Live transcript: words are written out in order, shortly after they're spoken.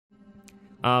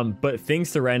But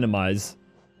things to randomize.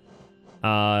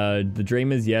 The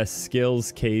Dreamers, yes.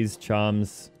 Skills, keys,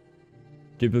 charms,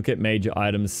 duplicate major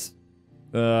items.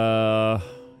 Yeah,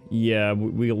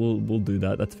 we'll do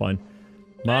that. That's fine.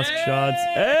 Mask shards.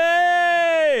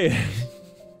 Hey!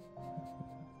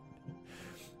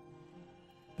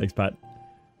 Thanks, Pat.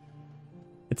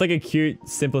 It's like a cute,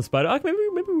 simpler spider. Oh, maybe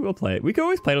we'll play it. We could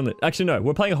always play it on the... Actually, no.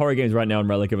 We're playing horror games right now in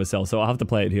Relic of a Cell, so I'll have to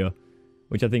play it here.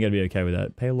 Which I think I'd be okay with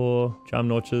that. Paylor, Charm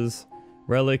Notches,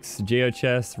 Relics,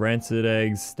 Geochests, Rancid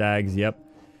Eggs, Stags, yep.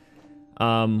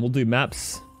 We'll do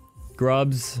maps,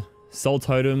 grubs, soul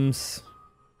totems,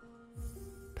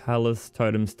 palace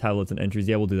totems, tablets, and entries.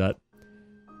 Yeah, we'll do that.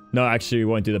 No, actually, we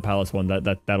won't do the palace one.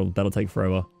 That'll take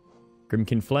forever.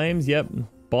 Grimkin Flames, yep.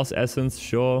 Boss Essence,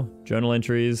 sure. Journal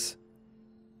entries.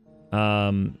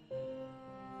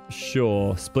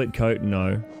 Sure. Split coat,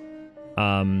 no.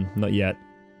 Not yet.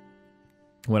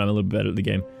 When I'm a little bit better at the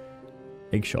game.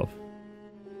 Egg shop.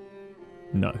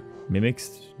 No.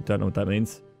 Mimics? Don't know what that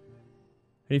means.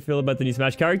 How do you feel about the new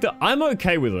Smash character? I'm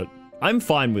okay with it. I'm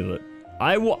fine with it.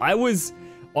 I was...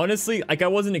 Honestly, like, I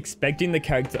wasn't expecting the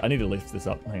character... I need to lift this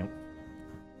up. Hang on.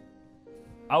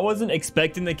 I wasn't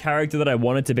expecting the character that I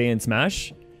wanted to be in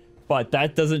Smash. But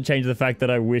that doesn't change the fact that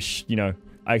I wish, you know...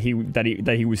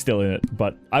 that he was still in it.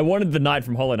 But I wanted the Knight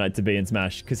from Hollow Knight to be in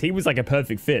Smash. Because he was, like, a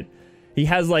perfect fit. He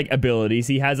has, like, abilities.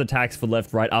 He has attacks for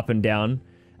left, right, up, and down.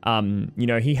 You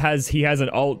know, he has an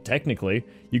ult, technically.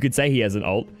 You could say he has an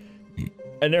ult.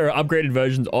 And there are upgraded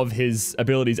versions of his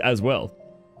abilities as well.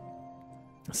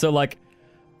 So, like,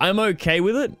 I'm okay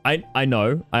with it. I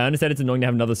know. I understand it's annoying to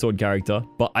have another sword character.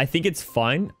 But I think it's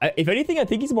fine. If anything, I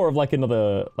think he's more of, like,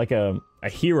 another... Like, a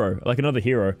hero. Like, another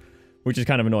hero. Which is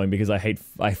kind of annoying because I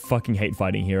fucking hate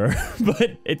fighting hero.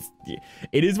 But it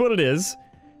is what it is.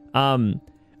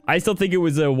 I still think it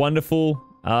was a wonderful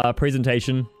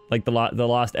presentation. Like the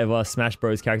last ever Smash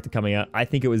Bros character coming out. I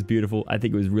think it was beautiful. I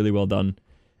think it was really well done.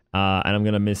 And I'm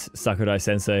gonna miss Sakurai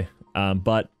Sensei.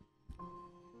 But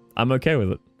I'm okay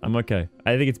with it. I'm okay.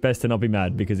 I think it's best to not be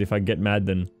mad because if I get mad,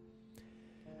 then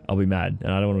I'll be mad.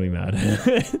 And I don't want to be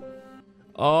mad.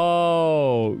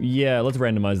 Oh, yeah. Let's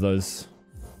randomize those.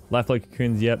 Lifelike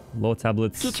cocoons, yep. Lore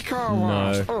tablets.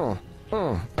 No.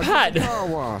 Pat!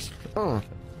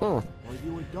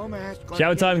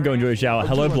 Shower time, go enjoy a shower.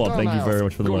 Hello, Blob. Thank you very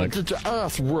much for the work.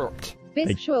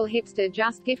 Visual Hipster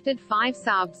just gifted 5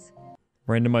 subs.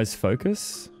 Randomize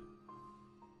focus?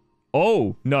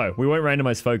 Oh, no. We won't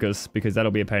randomize focus because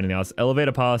that'll be a pain in the ass.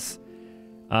 Elevator pass.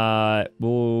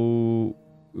 We'll...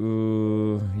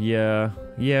 yeah.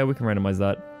 Yeah, we can randomize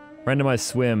that. Randomize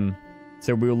swim.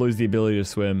 So we'll lose the ability to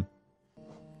swim.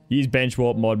 Use bench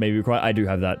warp mod maybe required. I do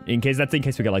have that. In case we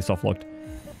get like soft locked.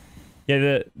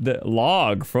 Yeah, the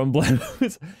log from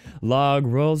Blemos. Log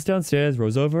rolls downstairs,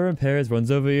 rolls over in pairs, runs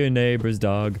over your neighbor's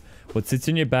dog. What sits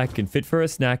in your back can fit for a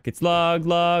snack. It's log,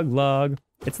 log, log.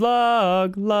 It's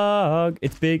log, log.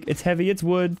 It's big, it's heavy, it's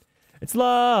wood. It's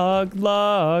log,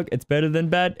 log. It's better than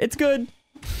bad. It's good.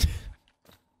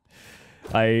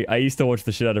 I used to watch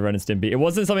the shit out of Ren and Stimpy. It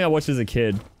wasn't something I watched as a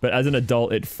kid, but as an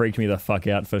adult, it freaked me the fuck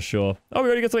out for sure. Oh, we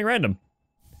already got something random.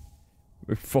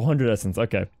 400 essence,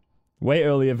 okay. Way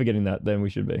earlier for getting that than we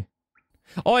should be.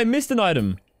 Oh, I missed an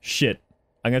item. Shit.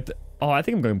 I'm gonna oh, I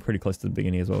think I'm going pretty close to the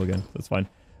beginning as well again. That's fine.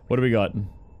 What do we got?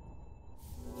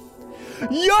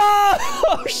 Yo!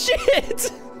 Oh,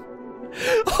 shit!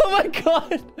 Oh my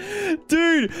god!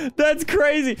 Dude, that's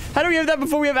crazy. How do we have that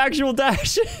before we have actual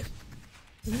dash?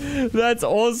 That's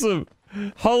awesome.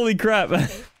 Holy crap.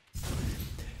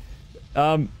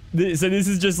 So this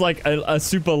is just like a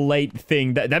super late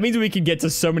thing. That means we can get to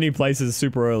so many places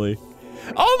super early.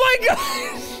 Oh my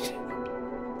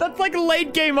god! That's like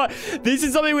late game. This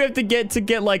is something we have to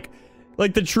get like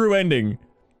the true ending.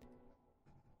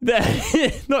 No,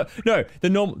 the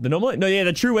normal, no, yeah,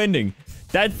 the true ending.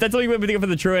 That's something we have to get for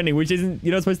the true ending, which isn't,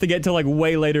 you're not supposed to get till like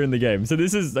way later in the game. So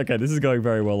this is, okay, this is going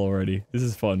very well already. This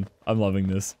is fun. I'm loving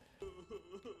this.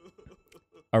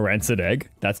 A rancid egg.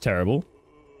 That's terrible.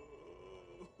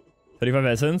 35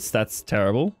 essence. That's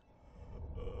terrible.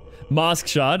 Mask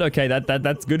shard. Okay,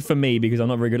 that's good for me because I'm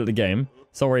not very good at the game.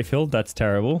 Soul refill. That's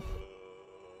terrible.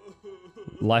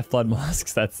 Lifeblood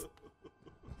masks. That's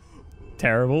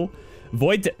terrible.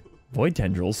 Void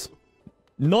tendrils.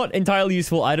 Not entirely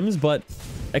useful items, but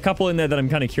a couple in there that I'm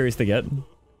kind of curious to get.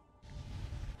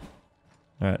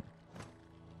 Alright.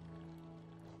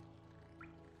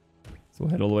 So we'll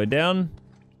head all the way down.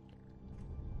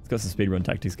 Let's got some speedrun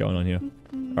tactics going on here.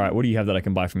 Alright, what do you have that I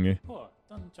can buy from you?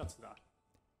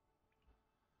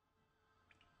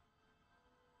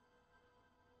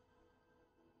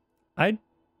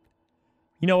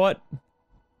 You know what?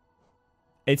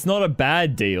 It's not a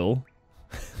bad deal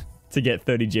to get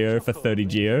 30 geo for 30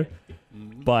 geo,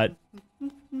 but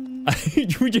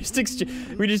we just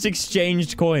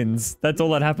exchanged coins. That's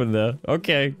all that happened there.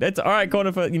 Okay, that's all right,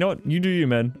 Corner. You know what? You do you,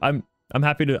 man. I'm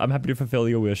happy to fulfill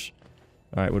your wish.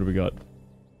 All right, what do we got?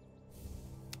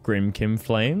 Grim Kim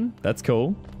Flame. That's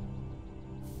cool.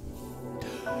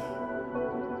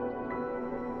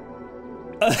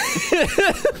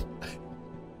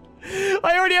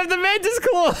 I already have the Mantis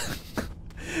Claw!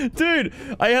 Dude,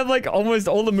 I have like almost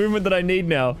all the movement that I need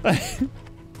now.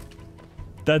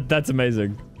 That's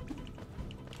amazing.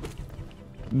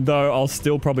 Though I'll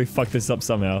still probably fuck this up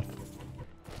somehow.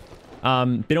 Been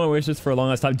on my wish list for a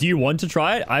long ass time. Do you want to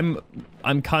try it?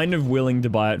 I'm kind of willing to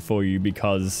buy it for you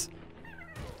because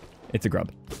it's a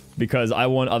grub. Because I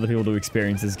want other people to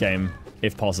experience this game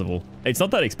if possible. It's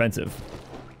not that expensive.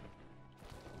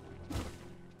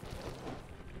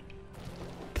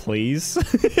 Please.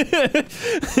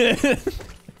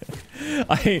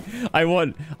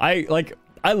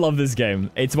 I love this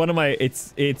game. It's one of my,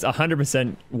 it's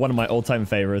 100% one of my all-time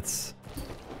favorites.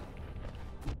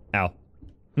 Ow.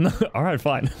 All right,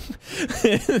 fine.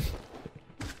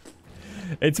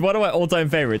 It's one of my all-time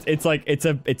favorites. It's like, it's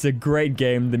a great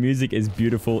game. The music is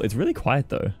beautiful. It's really quiet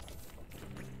though.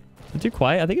 Is it too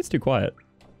quiet? I think it's too quiet.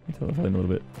 Let me turn the volume a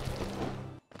little bit.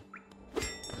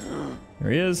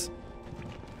 There he is.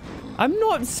 I'm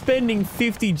not spending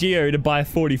 50 geo to buy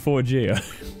 44 geo.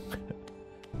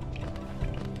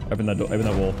 Open that door, open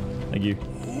that wall. Thank you.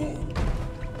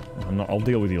 I'll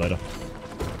deal with you later.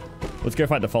 Let's go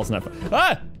fight the false sniper.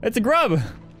 Ah! It's a grub!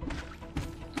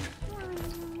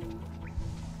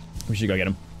 We should go get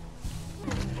him.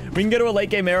 We can go to a late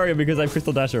game area because I have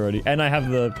Crystal Dash already. And I have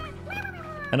the...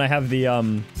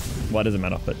 well, it doesn't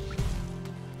matter, but...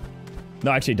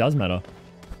 No, actually it does matter.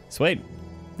 Sweet.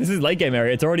 This is late game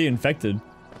area. It's already infected.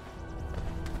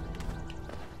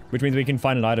 Which means we can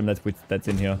find an item that's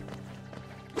in here.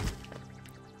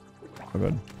 Oh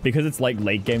god. Because it's like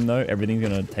late game though, everything's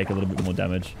gonna take a little bit more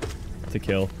damage to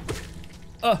kill.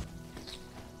 Oh!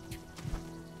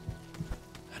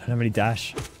 I don't have any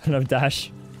dash. I don't have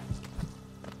dash.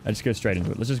 I just go straight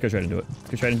into it. Let's just go straight into it. Let's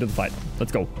go straight into the fight.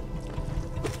 Let's go.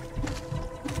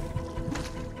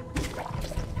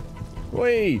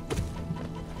 Whee!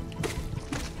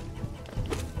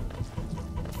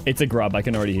 It's a grub. I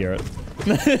can already hear it.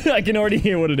 I can already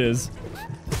hear what it is.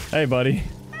 Hey, buddy.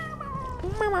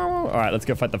 Alright, let's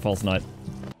go fight the false knight.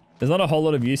 There's not a whole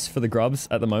lot of use for the grubs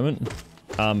at the moment,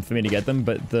 for me to get them,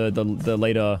 but the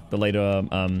later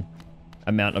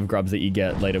amount of grubs that you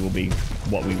get later will be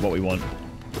what we want.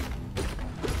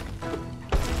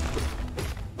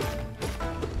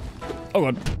 Oh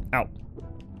god. Ow.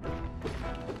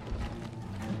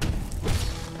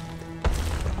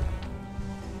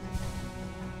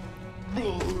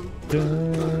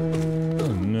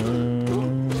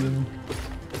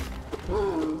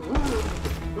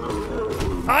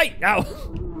 Ay! Ow!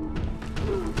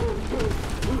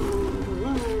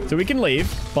 So we can leave,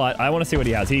 but I want to see what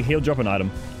he has. He'll drop an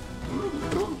item.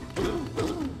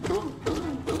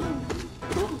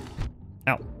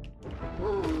 Ow.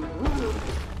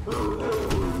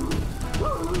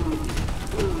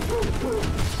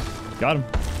 Got him.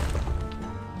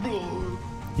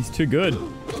 He's too good.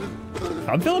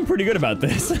 I'm feeling pretty good about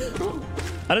this. I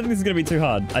don't think this is going to be too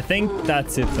hard. I think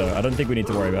that's it though. I don't think we need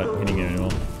to worry about hitting it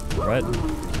anymore. Right?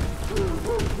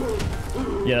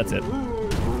 Yeah, that's it.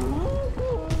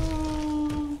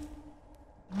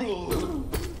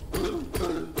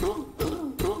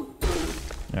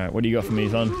 Alright, what do you got for me,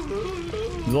 son?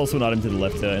 There's also an item to the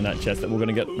left here in that chest that we're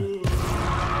gonna get.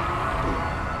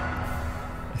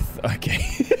 Okay.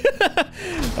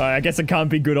 Alright, I guess it can't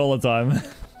be good all the time.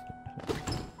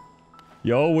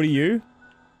 Yo, what are you?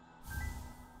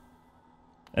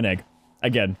 An egg.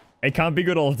 Again, it can't be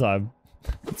good all the time.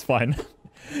 It's fine.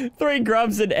 3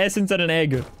 grubs, an essence, and an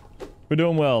egg. We're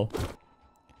doing well.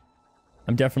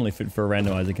 I'm definitely fit for a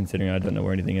randomizer considering I don't know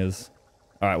where anything is.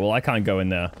 Alright, well I can't go in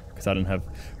there because I don't have...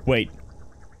 Wait.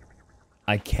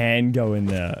 I can go in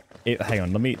there. Hang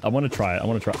on, let me... I want to try it. I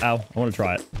want to try... Ow. I want to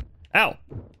try it. Ow!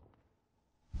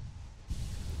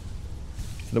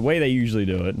 So the way they usually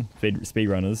do it,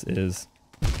 speedrunners, is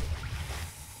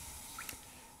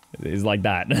like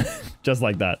that. Just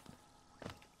like that.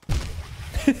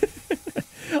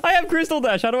 I have Crystal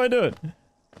Dash. How do I do it?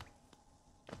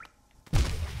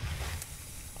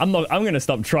 I'm gonna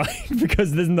stop trying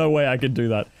because there's no way I can do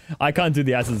that. I can't do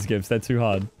the acid skips. They're too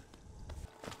hard.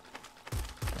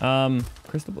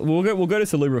 Crystal. We'll go to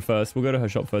Salubra first. We'll go to her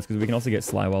shop first because we can also get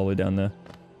Sly while we're down there.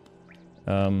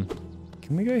 Can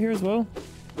we go here as well?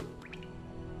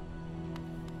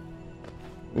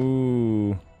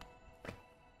 Ooh.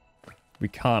 We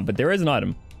can't, but there is an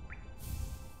item.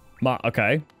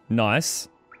 Okay, nice.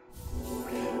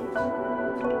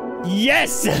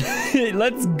 Yes!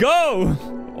 Let's go!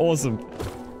 Awesome.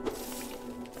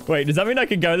 Wait, does that mean I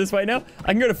can go this way now?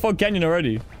 I can go to Fog Canyon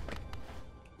already.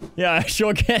 Yeah, I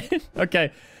sure can.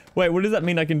 Okay. Wait, what does that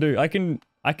mean I can do? I can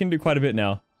do quite a bit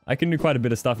now. I can do quite a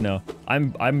bit of stuff now.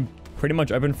 I'm pretty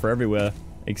much open for everywhere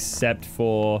except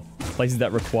for places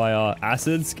that require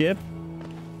acid skip.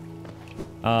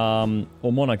 Or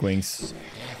Monarch Wings.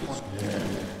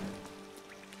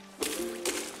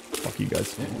 Fuck you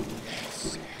guys.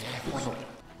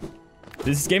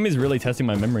 This game is really testing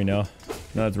my memory now.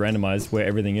 Now it's randomized where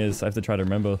everything is. I have to try to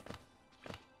remember.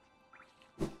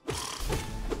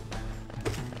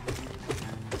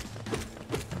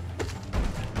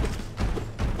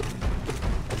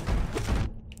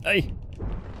 Hey!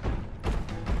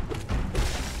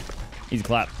 Easy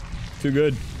clap. Too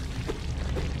good.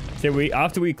 So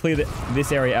after we clear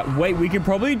this area out, wait, we could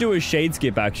probably do a shade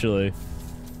skip actually.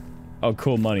 Oh,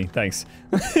 cool money. Thanks.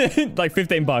 Like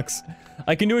 15 bucks.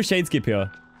 I can do a shade skip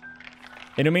here.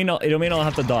 It'll mean I'll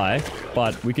have to die,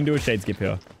 but we can do a shade skip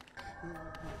here.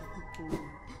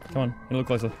 Come on, a little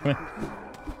closer. Come here.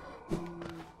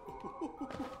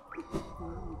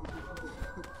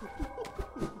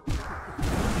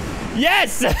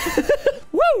 Yes!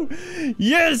 Woo!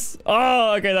 Yes!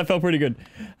 Oh, okay, that felt pretty good.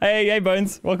 Hey,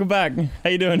 Bones. Welcome back. How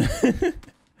you doing?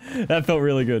 That felt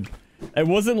really good. It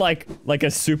wasn't like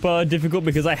a super difficult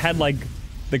because I had like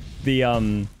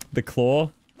the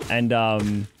claw and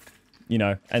you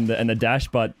know, and the dash,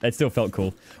 but it still felt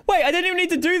cool. Wait, I didn't even need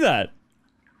to do that.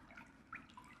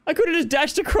 I could have just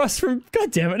dashed across from.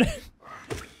 God damn it.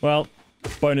 Well,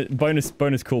 bonus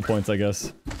cool points, I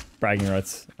guess. Bragging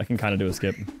rights. I can kind of do a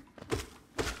skip.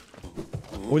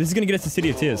 Oh, this is gonna get us to City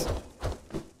of Tears.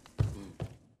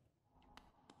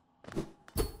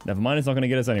 Never mind, it's not gonna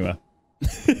get us anywhere.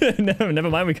 Never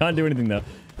mind, we can't do anything there.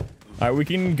 Alright, we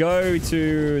can go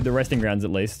to the resting grounds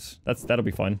at least. That'll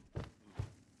be fine.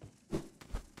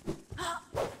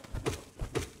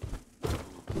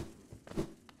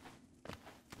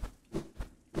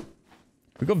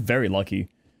 We got very lucky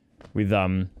with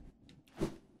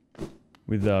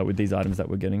these items that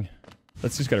we're getting.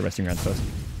 Let's just go to resting grounds first.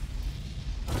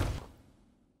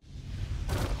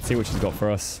 See what she's got for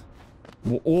us.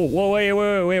 Whoa,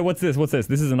 wait, what's this? What's this?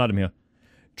 This is an item here.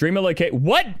 Dreamer locate.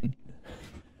 What?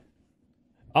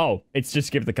 Oh, it's just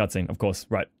skip the cutscene, of course.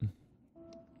 Right.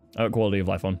 Oh, quality of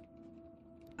life on.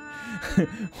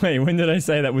 Wait, when did I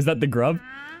say that? Was that the grub?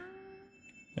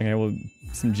 Okay, well,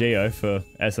 some Geo for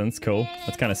essence. Cool.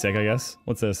 That's kind of sick, I guess.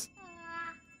 What's this?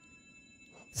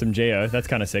 Some Geo. That's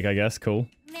kind of sick, I guess. Cool.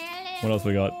 What else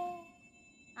we got?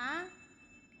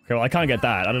 Okay, well, I can't get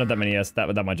that. I don't have that many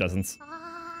that much essence.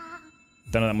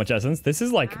 Don't have that much essence. This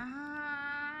is like...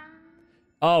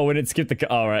 Oh, when it skipped the...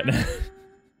 Oh, right.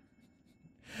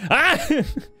 Ah!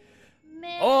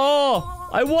 Oh!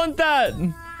 I want that!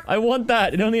 I want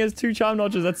that! It only has 2 charm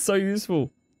notches. That's so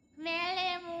useful.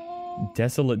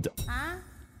 Desolate...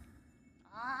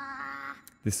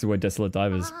 This is where Desolate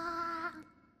Dive is.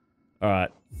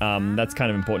 Alright. That's kind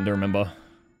of important to remember.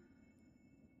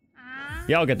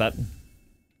 Yeah, I'll get that.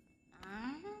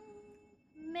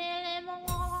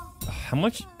 How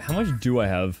much do I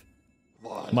have?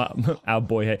 Our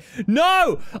boy, hey.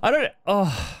 No! I don't...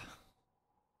 Oh.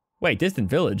 Wait, distant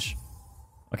village.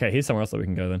 Okay, here's somewhere else that we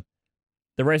can go then.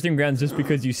 The resting grounds, just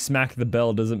because you smack the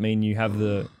bell doesn't mean you have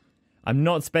the... I'm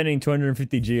not spending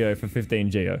 250 Geo for 15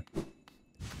 Geo.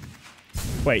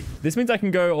 Wait, this means I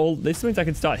can go all... This means I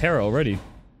can start Hera already.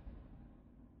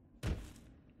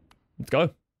 Let's go.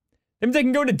 That means I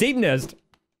can go into Deep Nest.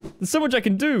 There's so much I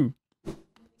can do.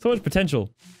 So much potential.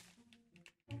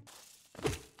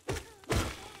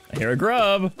 I hear a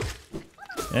grub.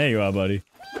 There you are, buddy.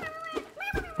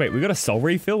 Wait, we got a soul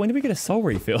refill? When did we get a soul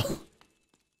refill?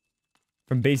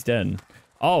 From Beast Den.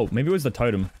 Oh, maybe it was the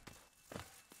totem.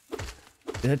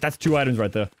 That's 2 items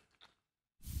right there.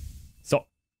 So,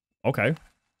 okay.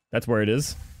 That's where it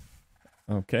is.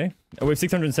 Okay. Oh, we have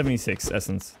 676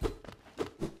 essence.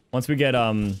 Once we get,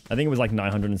 I think it was like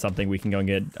 900 and something, we can go and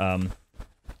get,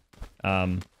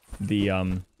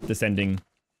 Descending...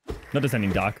 Not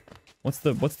Descending Dark. What's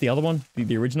the other one?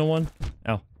 The original one?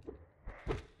 Ow.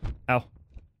 Ow.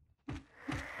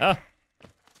 Ah!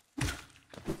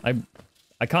 I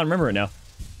can't remember it now.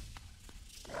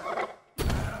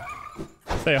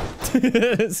 There.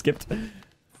 Skipped.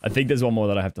 I think there's one more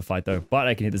that I have to fight though, but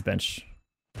I can hit this bench.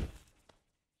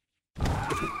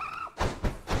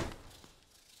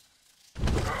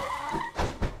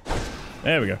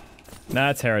 There we go.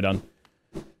 That's Hera done.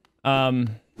 What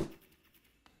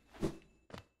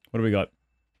do we got?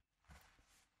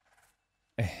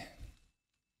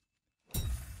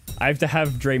 I have to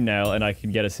have Dream Nail and I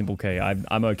can get a simple key.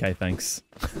 I'm okay, thanks.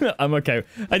 I'm okay.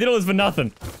 I did all this for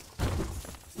nothing.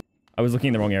 I was looking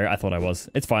in the wrong area. I thought I was.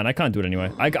 It's fine. I can't do it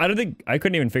anyway. I don't think... I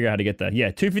couldn't even figure out how to get there.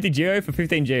 Yeah, 250 geo for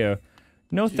 15 geo.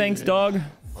 No thanks, dog.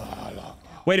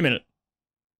 Wait a minute.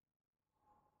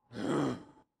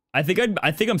 I think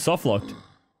I'm soft locked.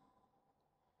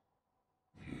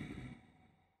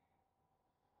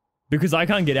 Because I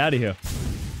can't get out of here.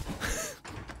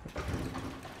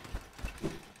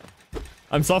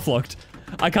 I'm soft locked.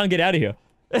 I can't get out of here.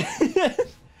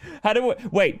 How do I...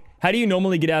 Wait, how do you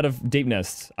normally get out of deep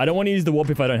nests? I don't want to use the warp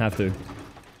if I don't have to.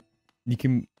 You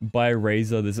can buy a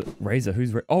razor. There's a razor.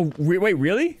 Who's... Oh, wait,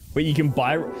 really? Wait, you can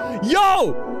buy...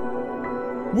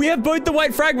 Yo! We have both the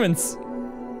white fragments.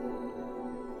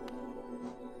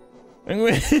 And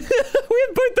we have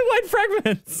both the white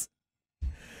fragments.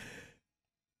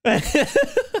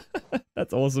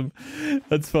 That's awesome.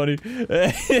 That's funny.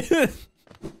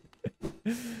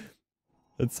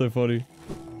 That's so funny.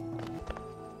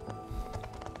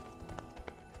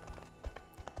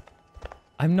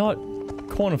 I'm not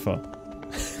Cornifer.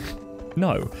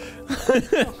 No.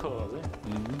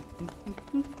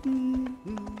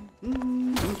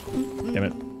 Damn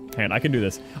it. Hang on, I can do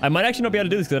this. I might actually not be able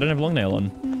to do this because I don't have long nail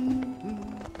on.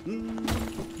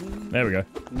 There we go.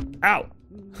 Ow!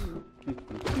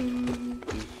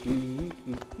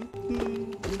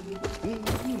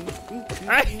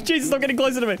 Jesus, stop getting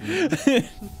closer to me.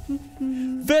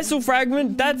 Vessel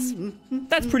fragment, that's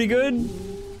pretty good.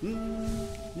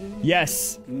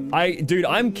 Yes. Dude,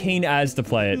 I'm keen as to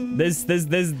play it. There's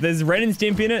Ren and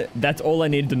Stimpy in it. That's all I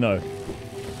need to know.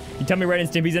 You tell me Ren and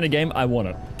Stimpy's in a game, I want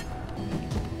it.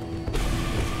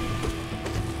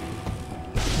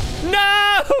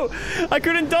 No! I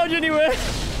couldn't dodge anywhere.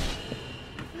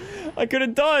 I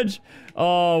couldn't dodge.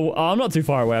 Oh, I'm not too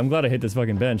far away. I'm glad I hit this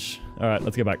fucking bench. All right,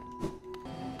 let's get back.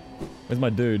 Where's my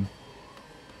dude?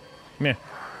 Come here.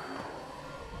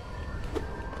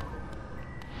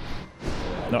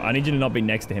 No, I need you to not be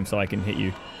next to him so I can hit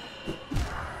you.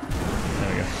 There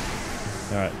we go.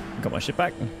 Alright, got my shit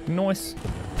back. Nice.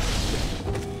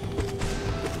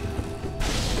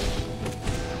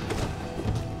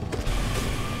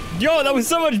 Yo, that was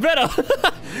so much better!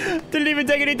 Didn't even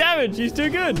take any damage. He's too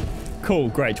good. Cool,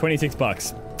 great. 26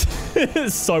 bucks.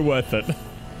 It's so worth it.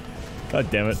 God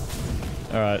damn it.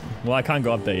 Alright. Well, I can't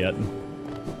go up there yet.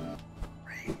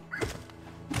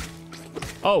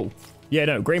 Oh. Yeah,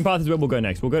 no. Green path is where we'll go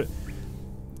next. We'll go...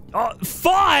 Oh,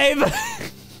 5!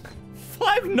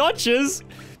 5 notches?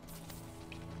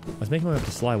 I was making my way up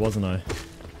to Sly, wasn't I?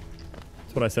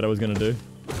 That's what I said I was going to do.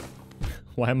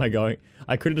 Why am I going...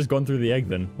 I could have just gone through the egg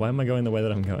then. Why am I going the way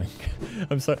that I'm going?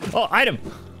 I'm so... Oh, item!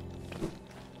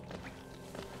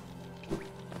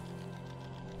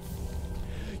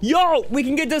 Yo! We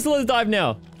can get Desola's Dive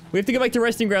now! We have to go back to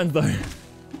resting grounds though.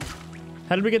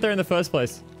 How did we get there in the first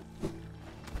place?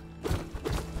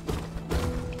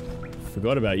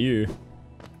 Forgot about you.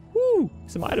 Woo!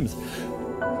 Some items.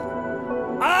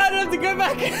 I don't have to go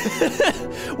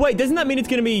back! Wait, doesn't that mean it's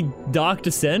gonna be Dark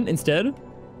Descent instead?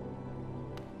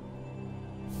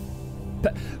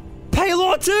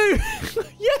 Paylor 2!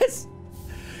 Yes!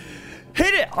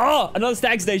 Hit it! Oh, another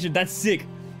stag station. That's sick.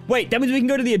 Wait, that means we can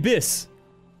go to the Abyss.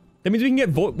 That means we can get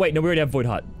Void... Wait, no, we already have Void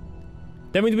Heart.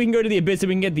 That means we can go to the Abyss and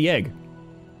we can get the egg.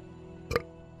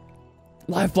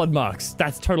 Lifeblood marks.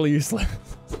 That's totally useless.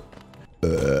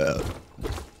 An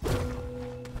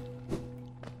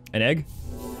egg?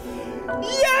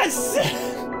 Yes!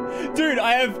 Dude,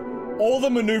 I have all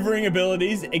the maneuvering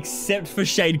abilities except for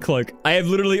Shade Cloak. I have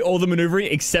literally all the maneuvering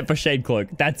except for Shade Cloak.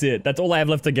 That's it. That's all I have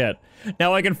left to get.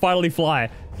 Now I can finally fly.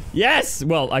 Yes!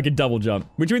 Well, I could double jump,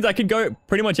 which means I can go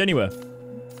pretty much anywhere.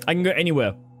 I can go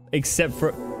anywhere except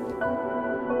for...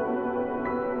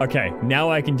 Okay,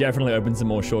 now I can definitely open some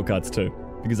more shortcuts too,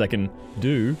 because I can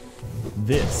do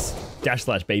this. Dash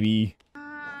slash, baby.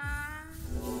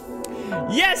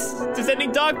 Yes!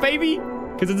 Descending Dark, baby!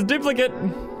 Because it's a duplicate.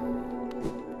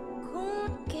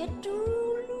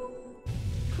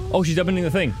 Oh, she's opening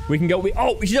the thing. We can go...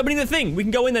 Oh, she's opening the thing! We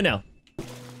can go in there now.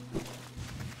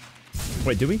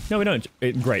 Wait, do we? No, we don't.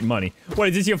 Great, money. What,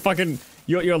 is this your fucking...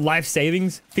 Your life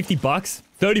savings? 50 bucks?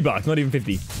 30 bucks, not even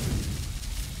 50.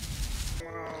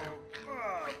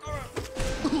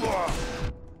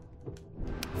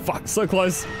 Fuck, so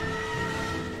close.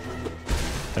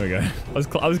 There we go.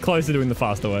 I was close to doing the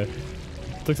faster way.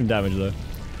 Took some damage though.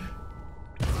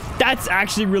 That's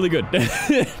actually really good.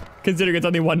 Considering it's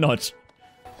only 1 notch.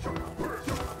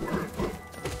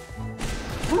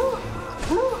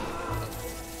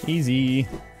 Easy.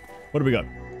 What do we got?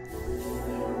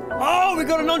 Oh, we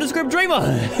got a nondescript dreamer!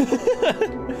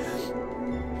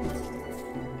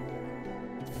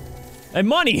 And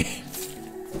money!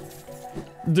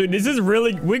 Dude, this is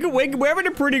really... We're having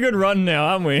a pretty good run now,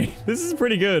 aren't we? This is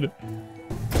pretty good.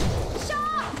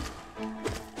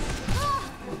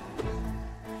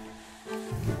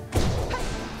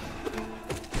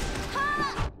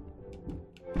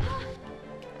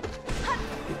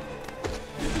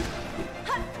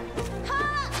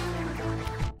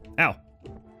 Ow.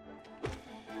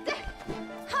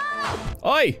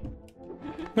 Oi!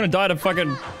 I'm gonna die to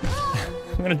fucking...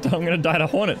 I'm gonna die to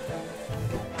Hornet.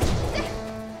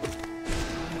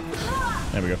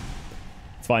 There we go.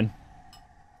 It's fine.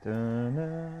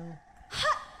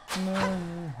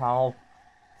 How?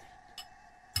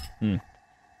 We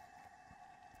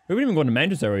haven't even gone to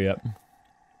Mantis area yet.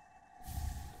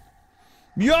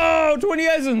 Yo! 20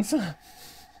 essence!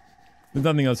 There's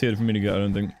nothing else here for me to get, I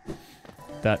don't think.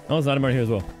 That. Oh, there's an item right here as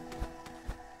well.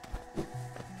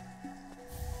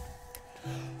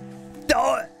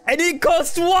 Oh, and it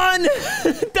costs 1!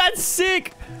 That's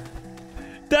sick!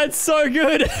 That's so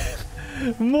good!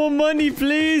 More money,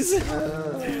 please!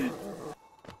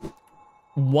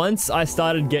 Once I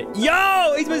started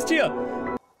Yo! He's missed here!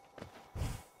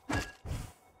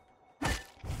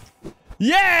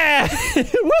 Yeah!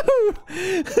 Woo!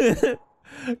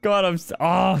 God,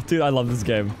 oh, dude, I love this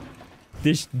game.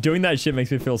 Doing that shit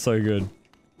makes me feel so good.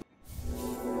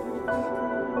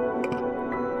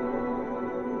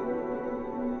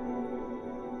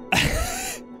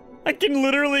 I can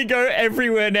literally go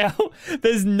everywhere now.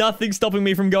 There's nothing stopping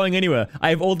me from going anywhere. I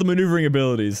have all the maneuvering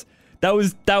abilities.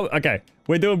 Okay.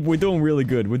 We're doing really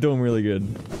good. We're doing really good.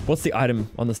 What's the item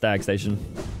on the stag station?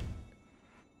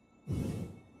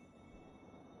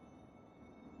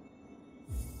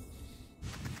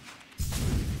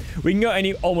 We can go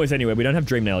almost anywhere. We don't have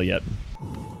Dream Nail yet.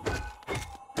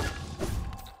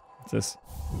 What's this?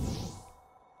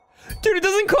 Dude, it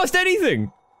doesn't cost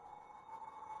anything!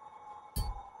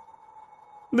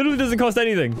 Literally doesn't cost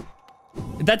anything.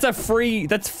 That's free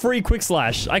quick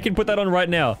slash. I can put that on right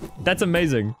now. That's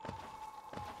amazing.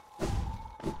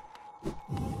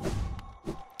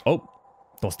 Oh.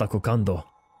 Tosta kokando.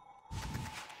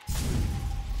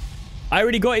 I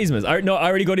already got Ismas. I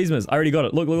already got Ismas. I already got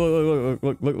it. Look.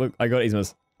 I got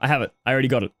Ismas. I have it. I already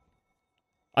got it.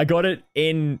 I got it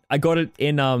in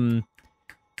the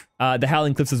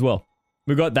Howling Cliffs as well.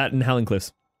 We got that in Howling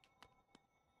Cliffs.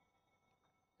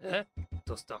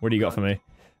 What do you got for me?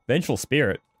 Vengeful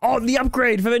Spirit. Oh, the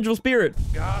upgrade for Vengeful Spirit.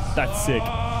 That's sick.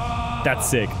 That's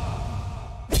sick.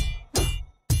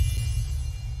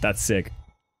 That's sick.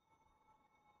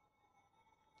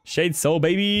 Shade Soul,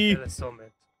 baby.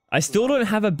 I still don't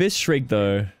have Abyss Shriek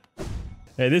though.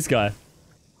 Hey, this guy.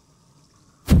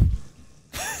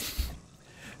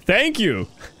 Thank you.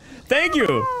 Thank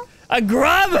you. A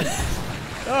grub.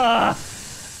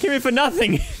 Give me for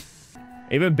nothing.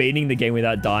 Even beating the game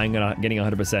without dying and getting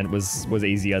 100% was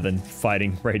easier than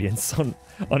fighting Radiance on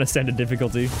Ascended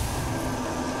difficulty.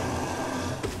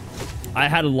 I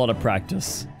had a lot of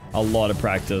practice. A lot of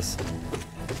practice.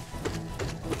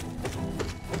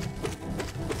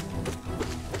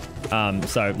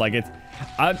 So like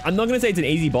I'm not gonna say it's an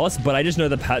easy boss, but I just know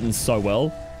the patterns so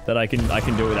well that I can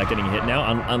do it without getting hit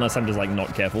now, unless I'm just like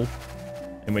not careful.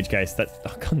 In which case, oh,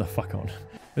 come the fuck on.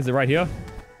 Is it right here?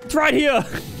 It's right here!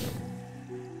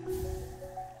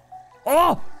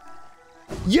 Oh!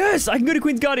 Yes! I can go to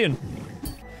Queen's Guardian!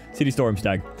 City Storm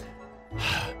Stag.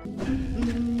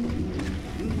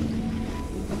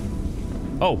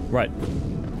 Oh, right.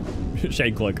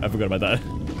 Shade Cloak. I forgot about that.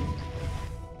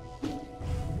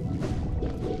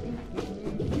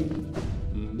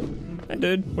 Hey,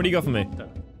 dude. What do you got for me?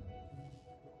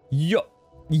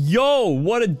 Yo,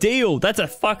 what a deal! That's a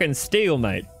fucking steal,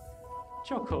 mate.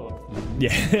 Choco.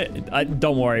 Yeah,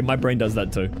 don't worry. My brain does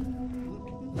that too.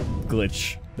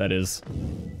 Glitch, that is.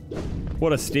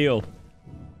 What a steal.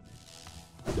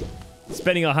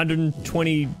 Spending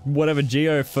 120 whatever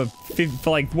geo for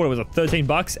like, what was it, 13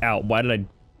 bucks? Ow, why did I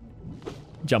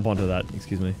jump onto that?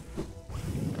 Excuse me.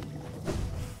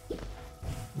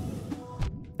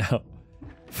 Ow.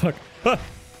 Fuck. Ah!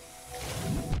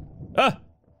 Ah!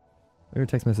 I got a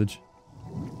text message.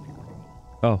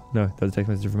 Oh, no, that was a text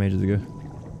message from ages ago.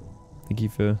 Thank you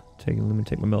for let me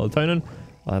take my melatonin.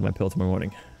 I'll have my pill tomorrow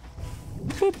morning.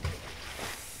 Boop.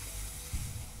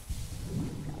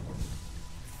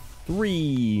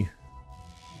 3.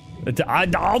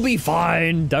 I'll be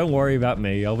fine. Don't worry about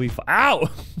me. I'll be fine. Ow!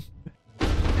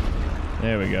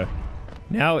 There we go.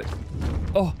 Now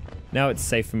now it's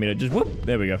safe for me to just whoop.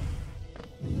 There we go.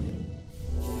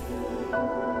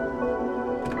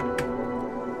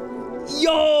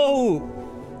 No!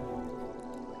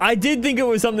 I did think it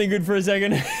was something good for a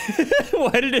second.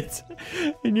 Why did it?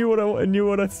 I knew what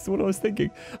I was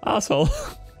thinking. Asshole.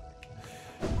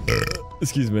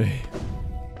 Excuse me.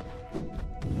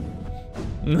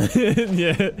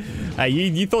 Yeah. Hey,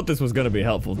 you thought this was gonna be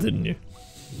helpful, didn't you?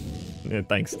 Yeah,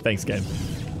 thanks, game.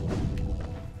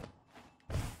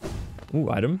 Ooh,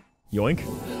 item. Yoink.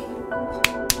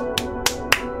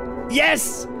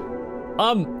 Yes!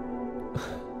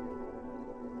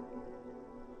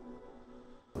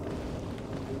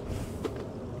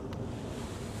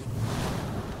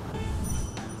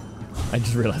 I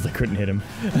just realized I couldn't hit him.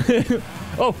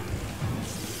 Oh!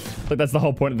 Like, that's the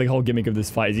whole point of the whole gimmick of this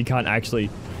fight, is you can't actually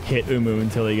hit Umu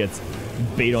until he gets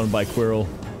beat on by Quirrell.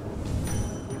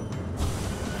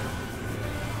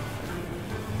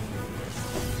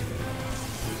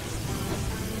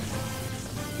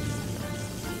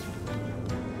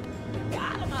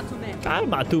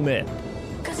 Calma, tu me.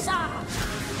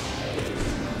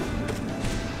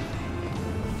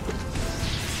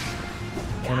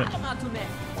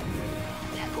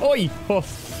 Oi! Oh.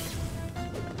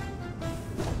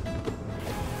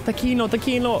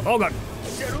 Taquino. Oh god.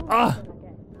 Ah.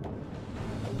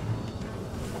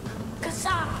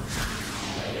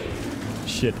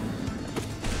 Shit.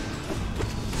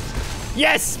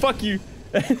 Yes! Fuck you.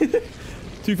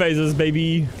 2 phases,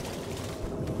 baby.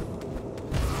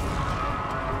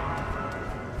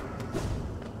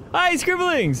 Hi,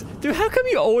 Scribblings! Dude, how come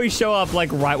you always show up,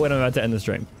 like, right when I'm about to end the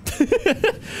stream?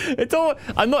 It's all-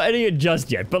 I'm not ending it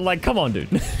just yet, but, like, come on,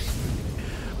 dude.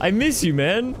 I miss you,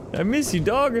 man. I miss you,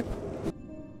 dog. You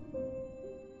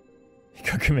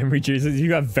got good memory juices. You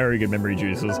got very good memory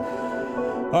juices.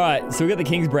 Alright, so we got the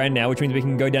King's Brand now, which means we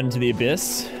can go down into the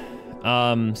Abyss.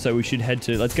 So we should head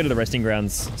to- let's go to the Resting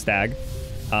Grounds Stag.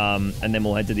 And then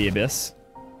we'll head to the Abyss.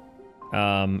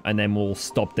 And then we'll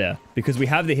stop there. Because we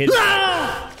have the hidden-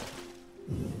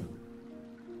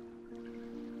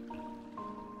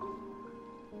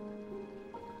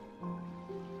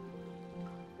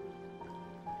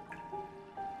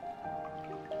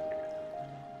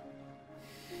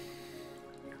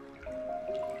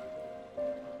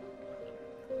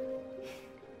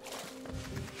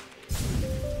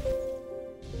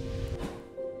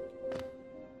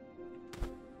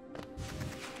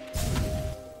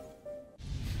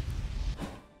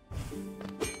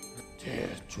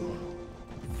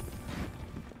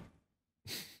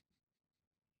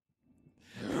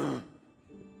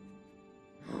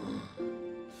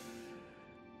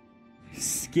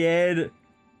 Scared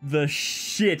the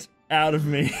shit out of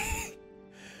me.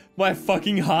 My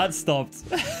fucking heart stopped.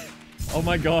 Oh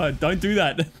my god, don't do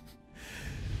that.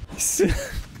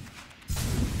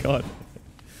 God.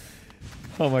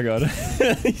 Oh my god.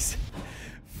 He's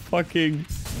fucking...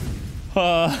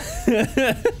 Oh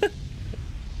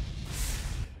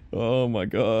my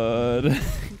god. Yes,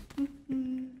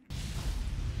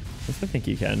 I think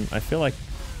you can. I feel like...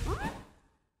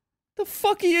 The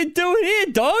fuck are you doing here,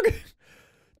 dog?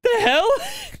 The hell?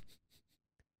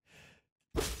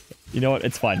 You know what?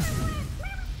 It's fine.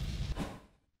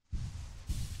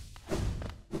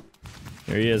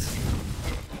 There he is.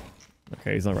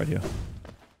 Okay, he's not right here.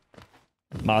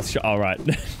 Mask shot. Alright.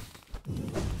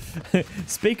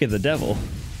 Speak of the devil.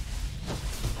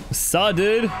 Saw,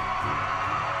 dude.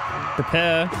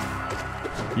 Prepare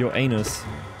your anus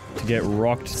to get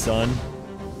rocked, son.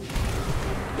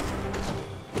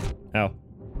 Ow.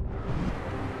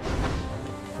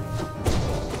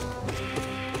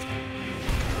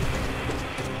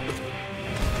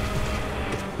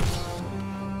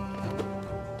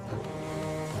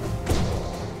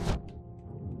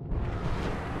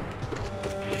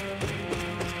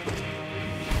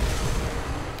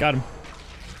 Got him.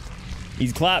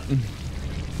 He's clapping.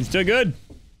 He's too good.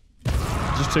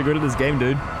 Just too good at this game,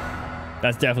 dude.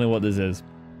 That's definitely what this is.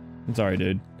 I'm sorry,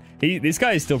 dude. This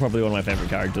guy is still probably one of my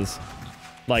favorite characters.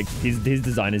 Like, his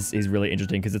design is really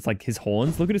interesting because it's like his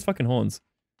horns. Look at his fucking horns.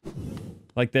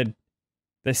 Like, they're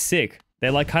sick.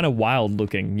 They're like kind of wild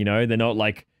looking, you know? They're not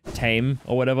like tame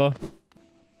or whatever.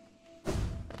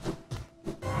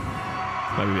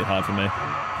 Might be a bit hard for me.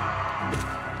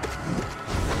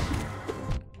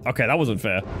 Okay, that wasn't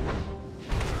fair.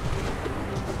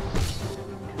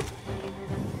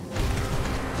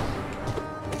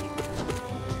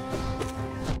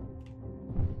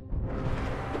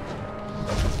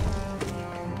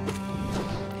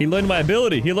 He learned my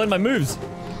ability. He learned my moves.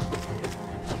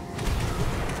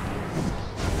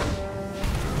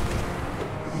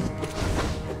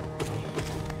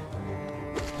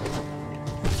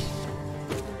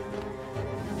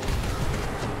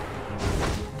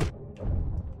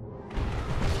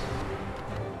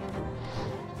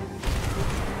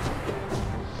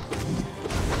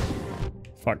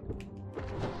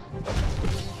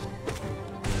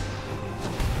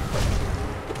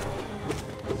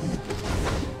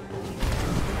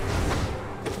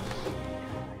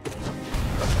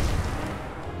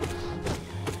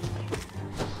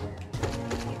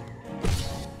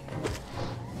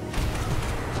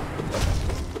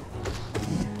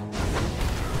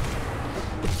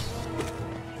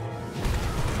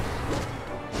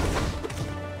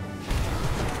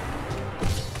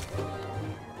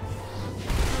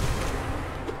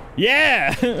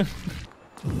 Yeah!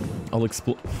 I'll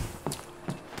explore.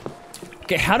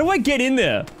 Okay, how do I get in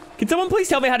there? Can someone please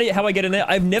tell me how I get in there?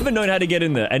 I've never known how to get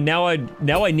in there, and now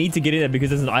I need to get in there because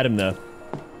there's an item there.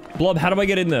 Blob, how do I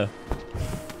get in there?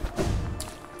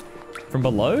 From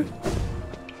below?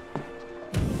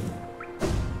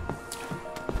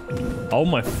 Oh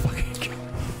my fucking god.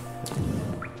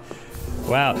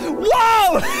 Wow.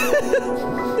 Whoa!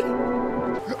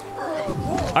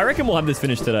 I reckon we'll have this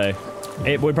finished today.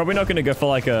 We're probably not gonna go for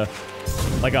like a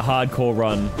hardcore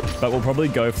run, but we'll probably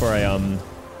go for a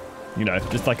you know,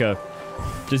 just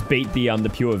beat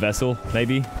the pure vessel,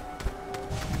 maybe.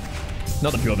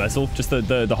 Not the pure vessel, just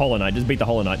the Hollow Knight. Just beat the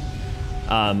Hollow Knight.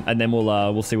 And then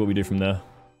we'll see what we do from there.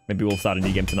 Maybe we'll start a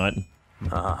new game tonight.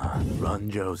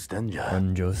 Ranjo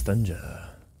Stenja.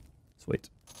 Sweet.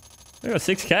 I got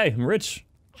 6k. I'm rich.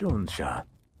 Jonsha.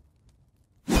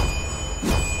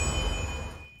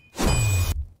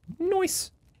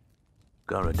 Nice.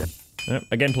 Garada. Yep,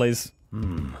 again, please.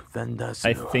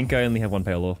 I think I only have one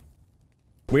Paylor.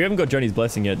 We haven't got Johnny's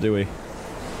blessing yet, do we?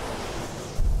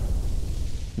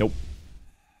 Nope.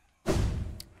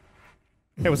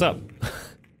 Hey, what's up?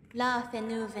 No,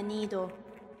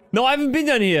 I haven't been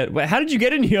down here. Wait, how did you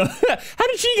get in here? How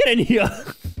did she get in here?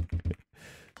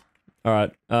 All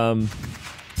right. We'll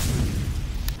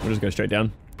just go straight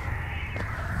down.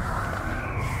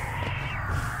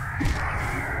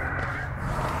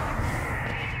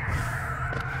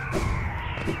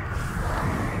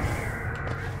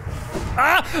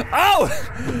 Ah! Oh!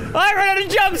 I ran out of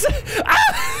jumps!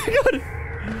 Ah! God!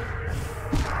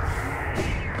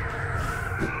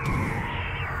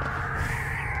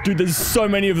 Dude, there's so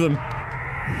many of them.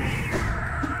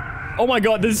 Oh my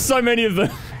god, there's so many of them.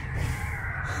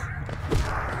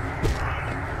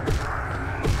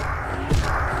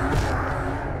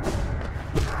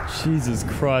 Jesus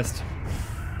Christ.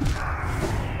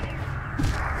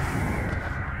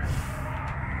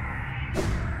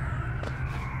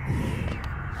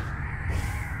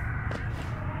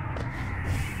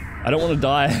 I don't want to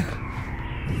die.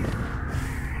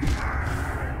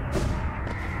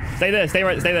 Stay there, stay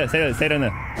there, stay down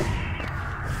there.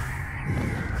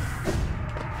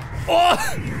 Oh!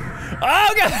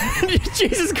 Oh god!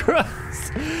 Jesus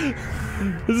Christ!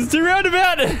 This is too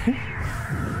roundabout!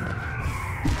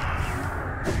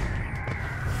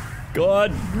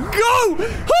 God, go!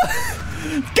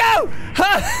 Go!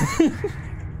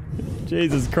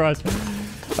 Jesus Christ.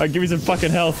 Alright, give me some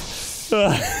fucking health.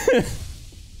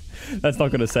 That's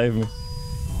not gonna save me.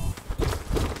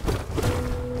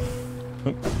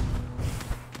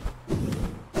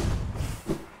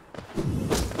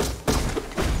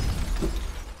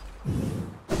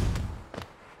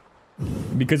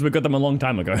 Because we got them a long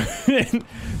time ago.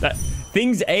 That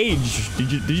things age.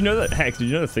 Did you know that, Hex? Did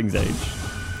you know that things age?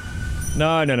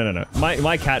 No.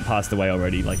 My cat passed away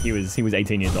already. Like he was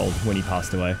 18 years old when he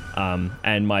passed away.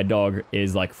 And my dog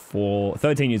is like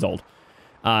 13 years old.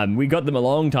 We got them a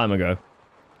long time ago.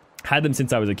 Had them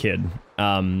since I was a kid.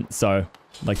 So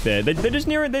like they're just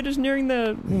nearing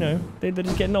the, you know, they're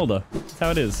just getting older. That's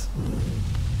how it is.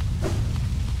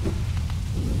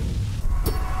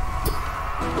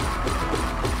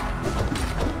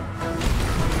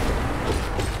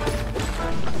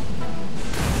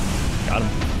 Got him.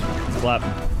 Slap.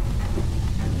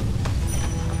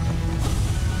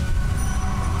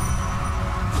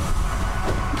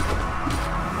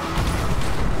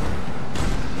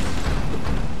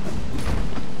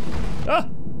 Ah!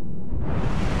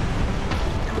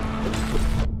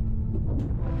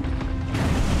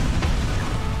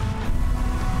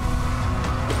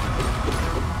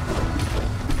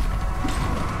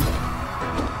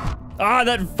 Ah,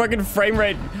 that fucking frame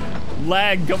rate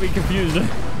lag got me confused.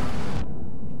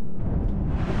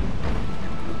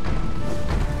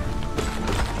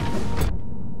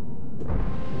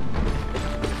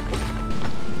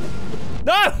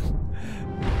 No!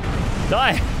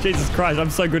 Die! Jesus Christ,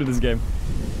 I'm so good at this game.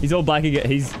 He's all black again.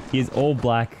 He is all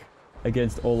black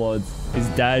against all odds. His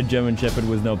dad, German Shepherd,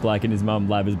 was not black and his mum,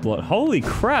 Lab, is blonde. Holy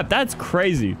crap, that's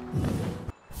crazy.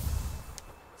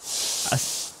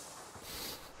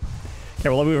 Okay,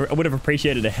 well, I would have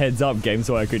appreciated a heads up game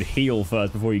so I could heal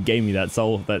first before you gave me that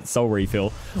soul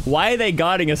refill. Why are they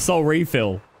guarding a soul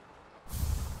refill?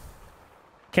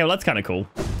 Okay, well, that's kind of cool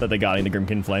that they're guarding the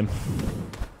Grimkin Flame.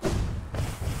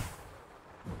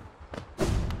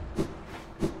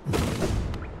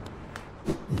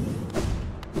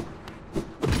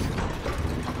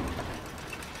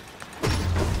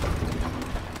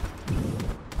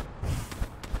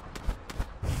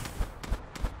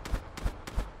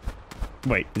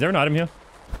 Wait, is there an item here?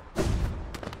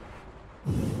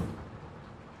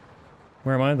 Where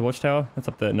Where am I? The watchtower? That's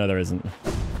up there. No, there isn't.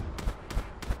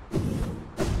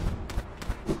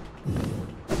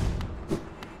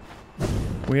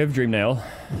 We have Dreamnail.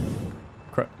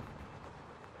 Crap.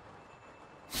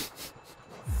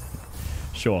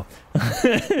 Sure.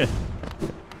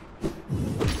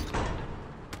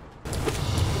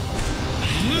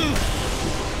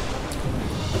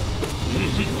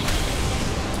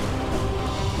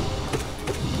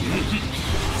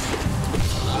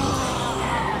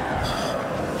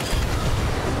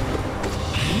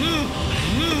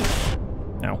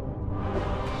 Ow.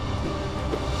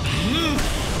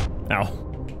 Ow.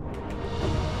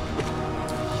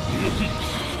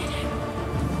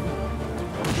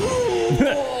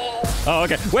 Oh,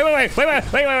 okay. Wait.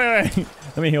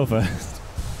 Let me heal first.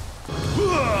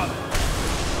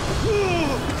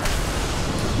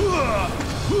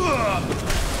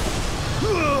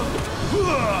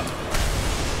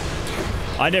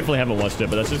 I definitely haven't watched it,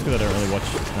 but that's just because I don't really watch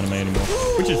anime anymore.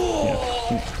 Which is,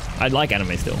 yeah. I like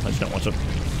anime still, I just don't watch it.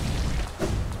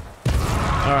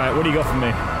 Alright, what do you got for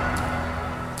me?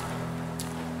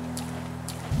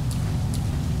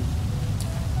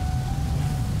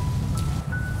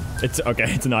 It's,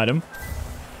 okay, it's an item.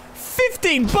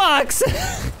 15 bucks?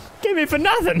 Give me for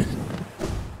nothing.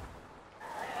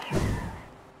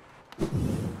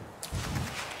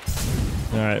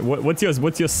 Alright, what's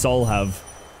your soul have?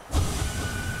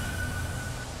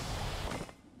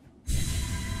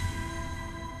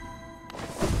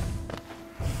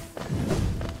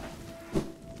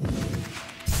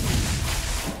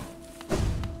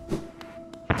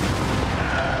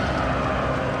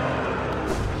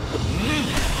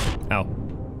 Ow.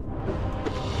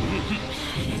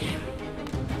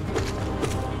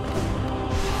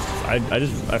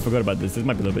 I forgot about this. This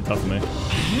might be a little bit tough for me.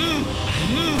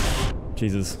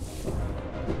 Jesus.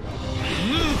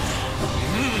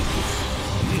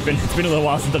 It's been a little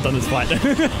while since I've done this fight.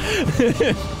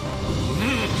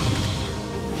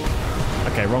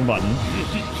 Okay, wrong button.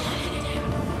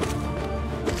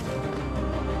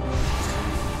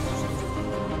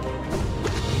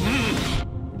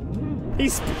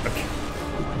 He's...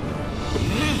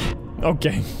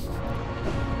 Okay.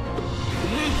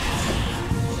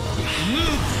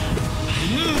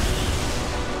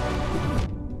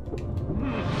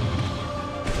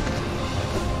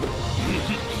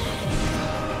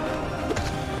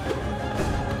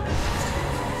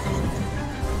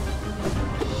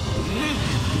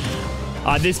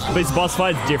 This boss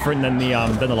fight is different than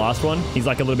the last one. He's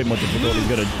like a little bit more difficult. He's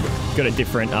got a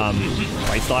different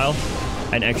play style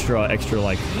and extra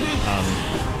like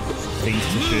things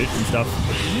to shoot and stuff,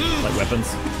 like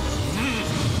weapons.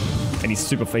 And he's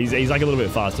super. He's like a little bit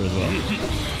faster as well.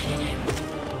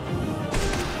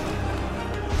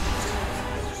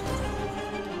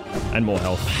 And more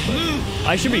health. But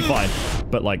I should be fine,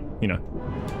 but like, you know,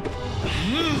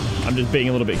 I'm just being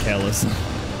a little bit careless.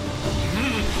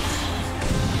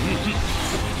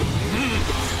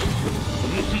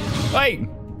 Hey!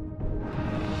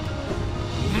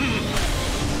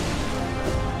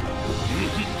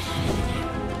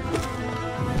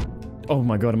 Oh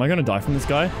my god, am I gonna die from this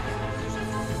guy?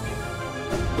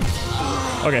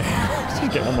 Okay,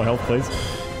 just get one more health, please.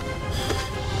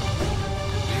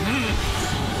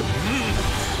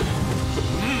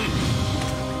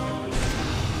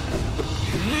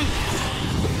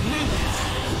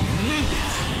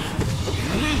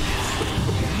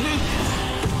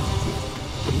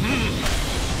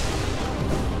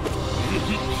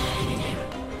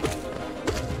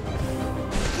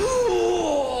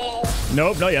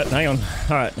 Nope, not yet. Hang on.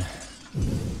 Alright.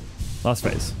 Last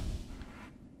phase.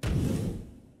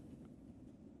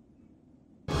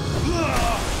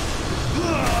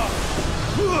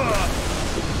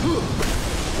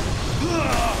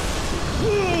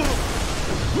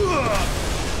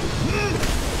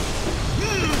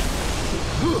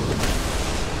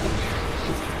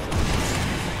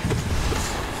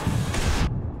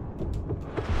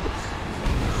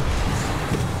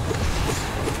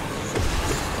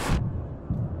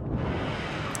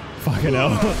 Fucking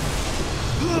hell.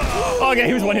 Okay,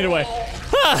 he was one hit away.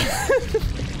 Ah!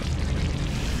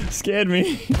 Scared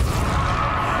me.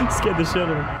 Scared the shit out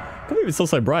of me. I can't believe it's still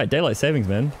so bright. Daylight savings,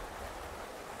 man.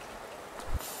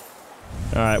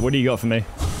 Alright, what do you got for me?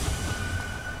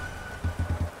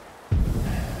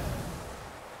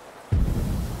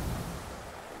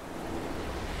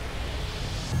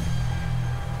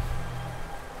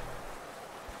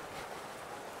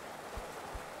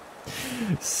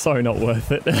 So not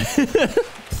worth it.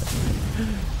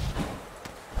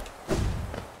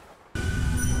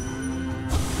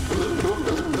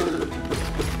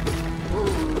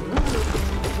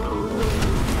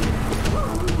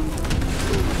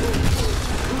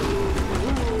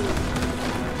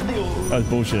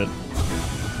 bullshit.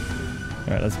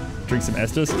 Alright, let's drink some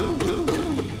Estus.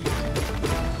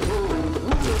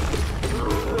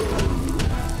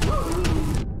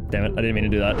 Damn it, I didn't mean to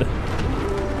do that.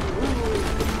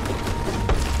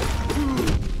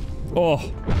 Oh,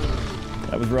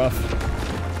 that was rough.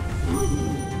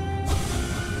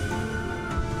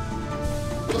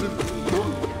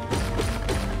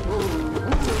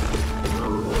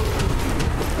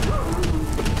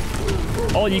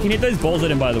 Oh, you can hit those balls at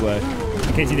him, by the way.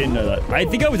 In case you didn't know that. I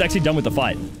think I was actually done with the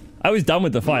fight. I was done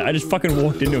with the fight. I just fucking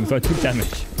walked into him, so I took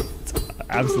damage. It's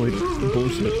absolute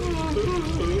bullshit.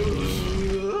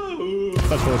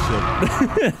 Such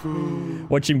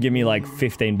bullshit. Watch him give me like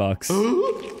 15 bucks.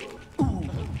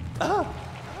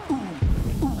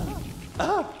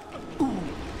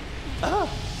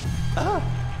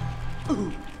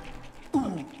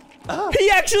 He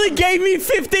actually gave me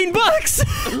 15 bucks!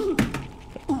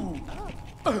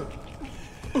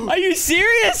 Are you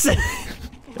serious?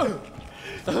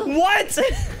 What?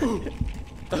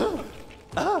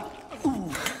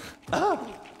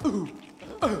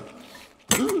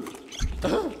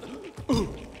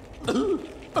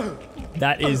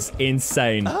 That is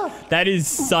insane. That is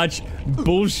such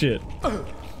bullshit.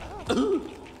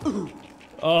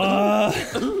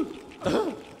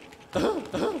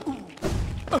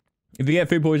 If you get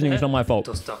food poisoning, it's not my fault.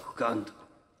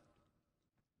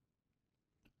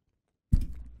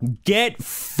 Get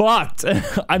fucked.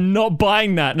 I'm not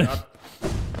buying that.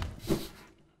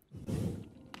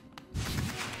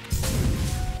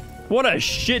 What a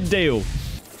shit deal.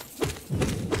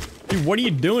 Dude, what are you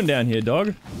doing down here,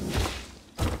 dog?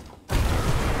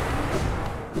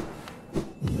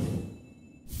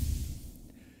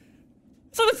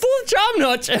 So the fourth charm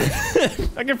notch.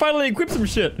 I can finally equip some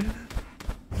shit.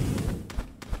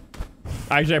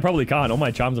 Actually, I probably can't. All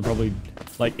my charms are probably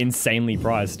like insanely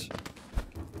priced.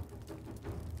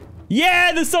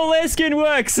 Yeah, the Solaire skin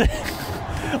works!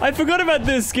 I forgot about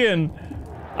this skin.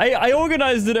 I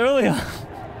organized it earlier.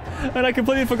 And I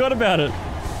completely forgot about it.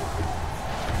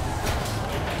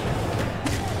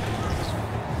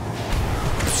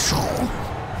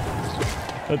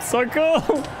 That's so cool.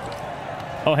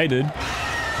 Oh, hey, dude.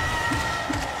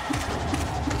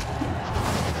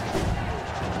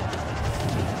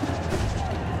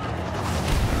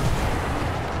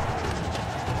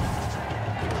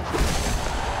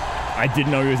 I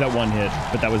didn't know he was at one hit,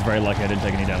 but that was very lucky I didn't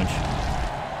take any damage.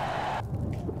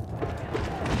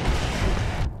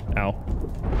 Ow.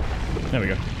 There we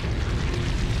go.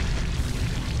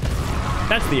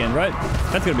 That's the end, right?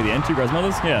 That's gonna be the end. 2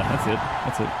 Grandmothers? Yeah, that's it.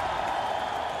 That's it.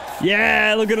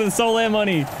 Yeah, look at the Solaire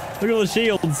money. Look at all the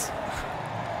shields.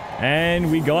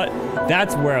 And we got...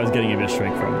 That's where I was getting a bit of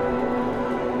strength from.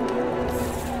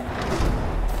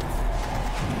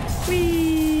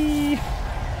 Whee!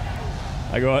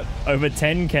 I got over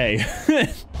 10k.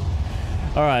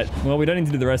 Alright, well, we don't need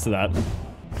to do the rest of that.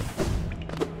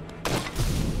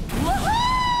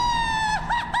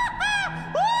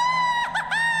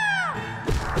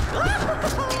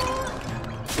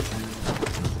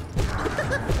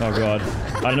 Oh god.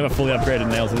 I never fully upgraded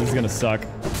nails, so this is gonna suck.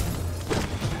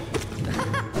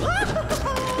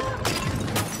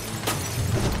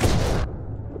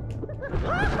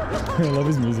 I love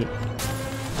his music.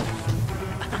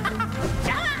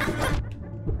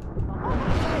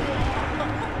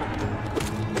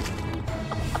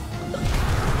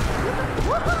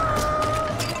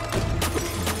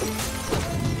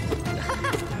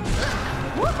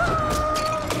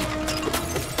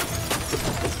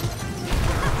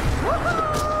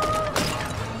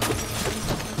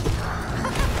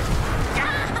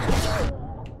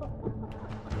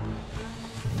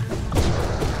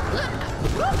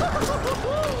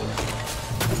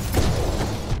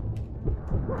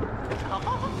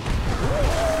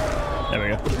 There we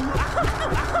go.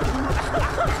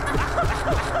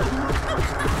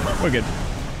 We're good.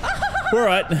 We're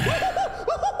alright.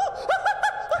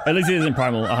 At least it isn't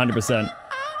primal, 100%.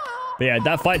 But yeah,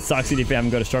 that fight sucks if you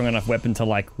haven't got a strong enough weapon to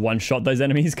like one-shot those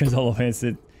enemies, because otherwise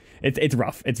it's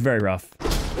rough. It's very rough.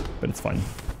 But it's fine.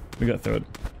 We got through it.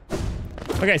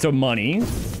 Okay, so money.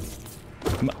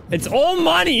 It's all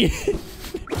money!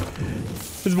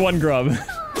 There's one grub.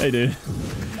 Hey, dude.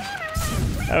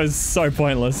 That was so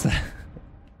pointless.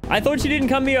 I thought you didn't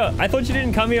come here. I thought you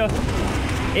didn't come here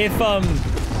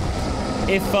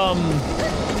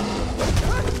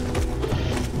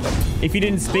if you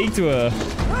didn't speak to her.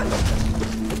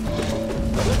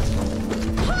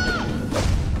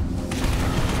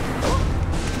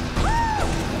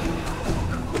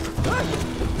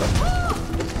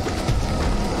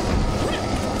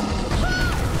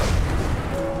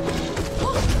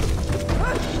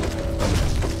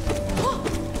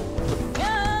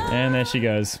 And there she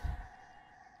goes.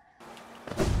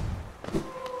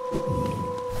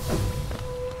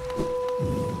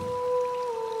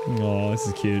 Oh, this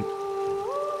is cute.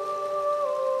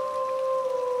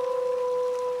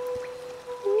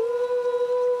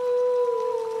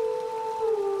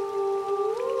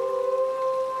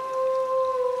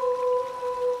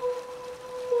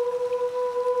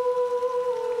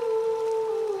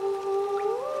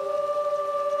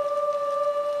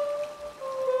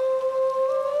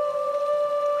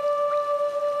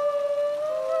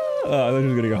 Oh, I thought she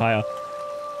was gonna go higher.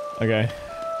 Okay.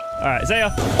 Alright, see ya!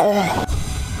 Alright,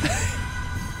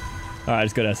 I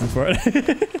just got essence for it.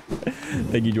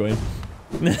 Thank you, Joanne.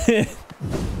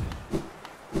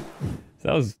 So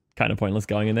that was kind of pointless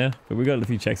going in there, but we got a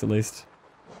few checks at least.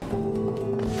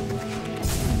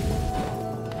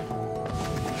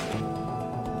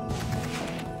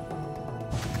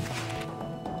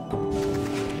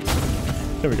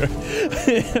 There we go.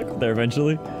 I got there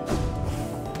eventually.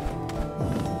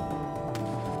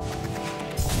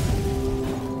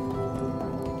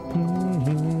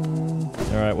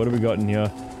 Alright, what have we got in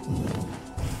here?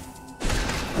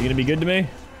 You gonna be good to me?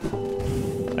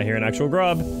 I hear an actual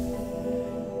grub.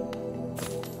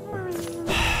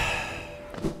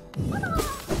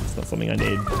 It's not something I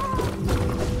need.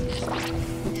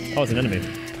 Oh, it's an enemy.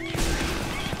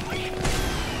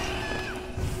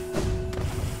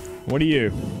 What are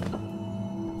you?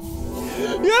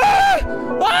 Yeah!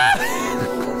 Ah!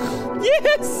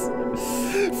 Yes!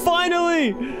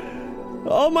 Finally!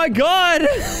 Oh my god!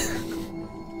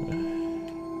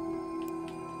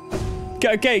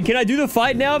 Okay, can I do the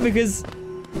fight now? Because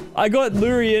I got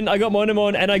Lurian, I got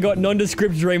Monomon, and I got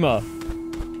Nondescript Dreamer.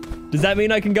 Does that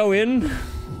mean I can go in?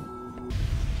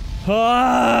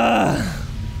 Ah!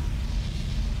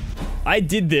 I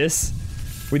did this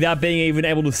without being even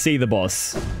able to see the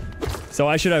boss. So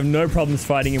I should have no problems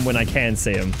fighting him when I can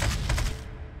see him.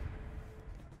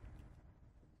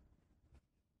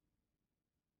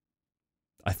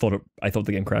 I thought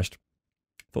the game crashed.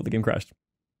 Thought the game crashed.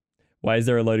 Why is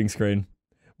there a loading screen?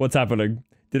 What's happening?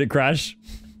 Did it crash?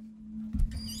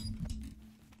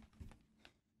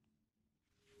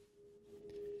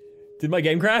 Did my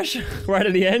game crash? Right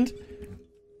at the end?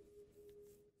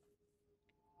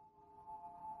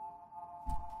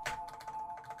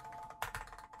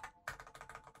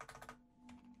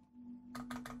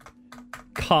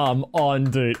 Come on,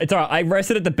 dude. It's alright. I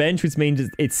rested at the bench, which means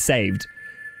it's saved.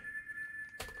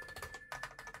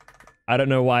 I don't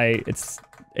know why it's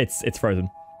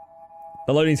frozen.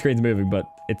 The loading screen's moving, but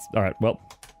it's alright, well.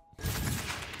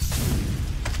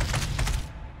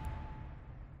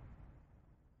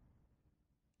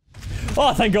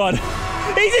 Oh, thank God.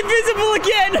 He's invisible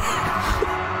again!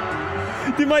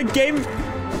 Dude, my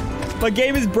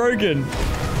game is broken.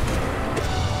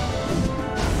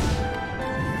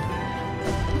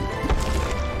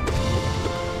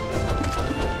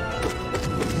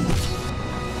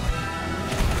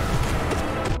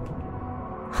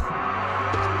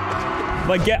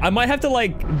 I might have to,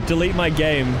 like, delete my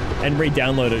game and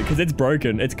re-download it, because it's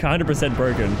broken. It's 100%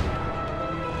 broken.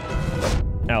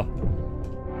 Ow.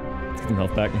 Let's get some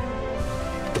health back.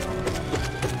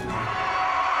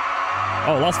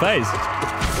 Oh, last phase.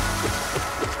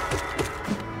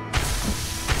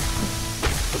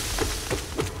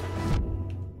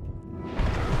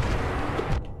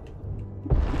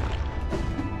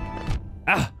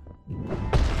 Ah!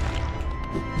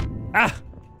 Ah!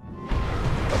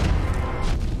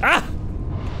 Ah!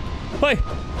 Wait.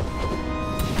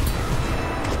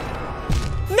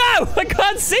 No! I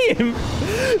can't see him!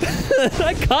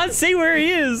 I can't see where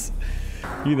he is!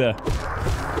 You there.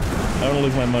 I don't want to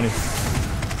lose my money.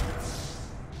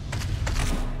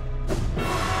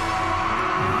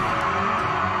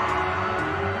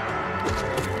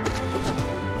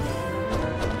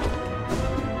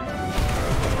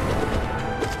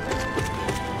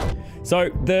 So,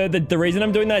 the reason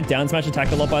I'm doing that down smash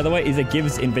attack a lot, by the way, is it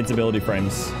gives invincibility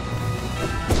frames.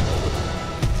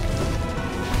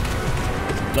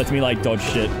 Lets me, like, dodge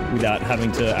shit without having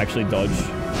to actually dodge.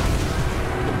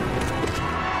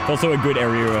 It's also a good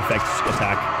area effect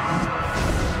attack.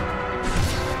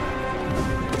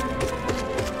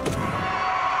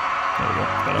 There we go,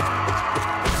 better.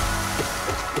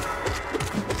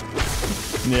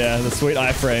 Yeah, the sweet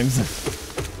iframes.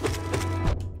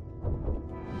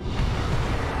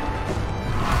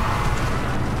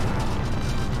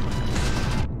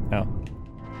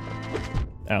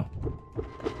 Ow.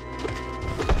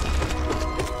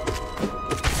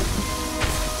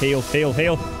 Heal, heal,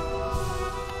 heal.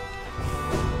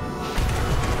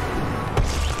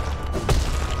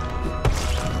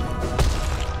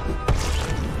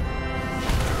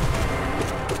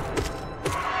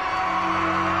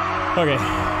 Okay.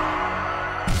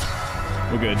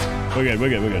 We're good. We're good. We're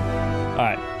good. We're good.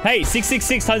 Alright. Hey,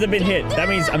 666 times I've been hit. That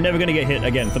means I'm never gonna get hit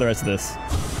again for the rest of this.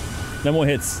 No more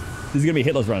hits. This is gonna be a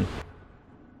hitless run.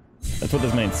 That's what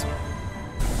this means.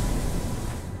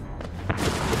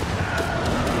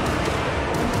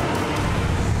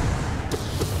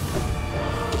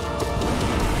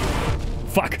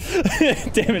 Fuck.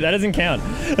 Damn it, that doesn't count.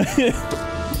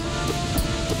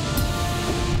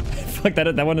 Fuck,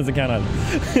 that one doesn't count either.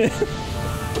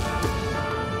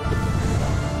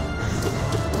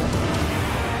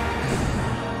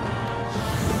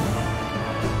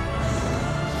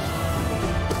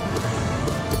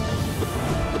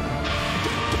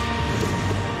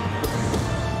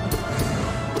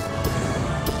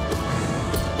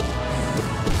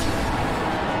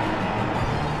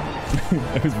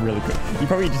 That was really quick. You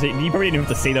probably didn't have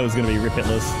to see that was gonna be rip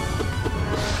hitless.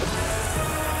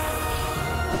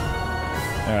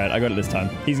 Alright, I got it this time.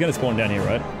 He's gonna spawn down here,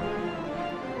 right?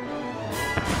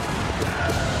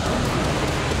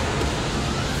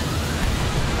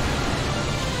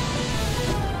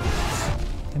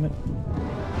 Damn it.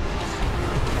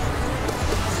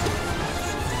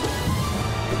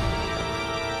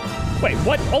 Wait,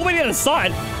 what? All the way to the other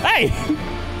side? Hey!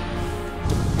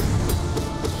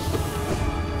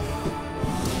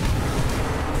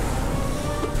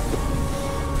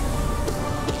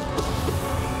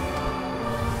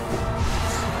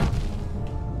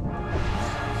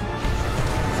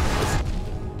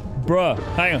 Bruh,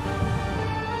 hang on.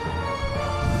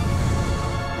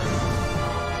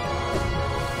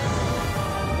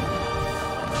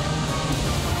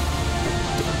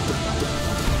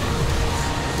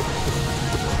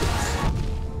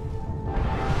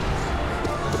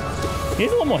 He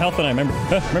has a lot more health than I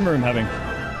remember him having.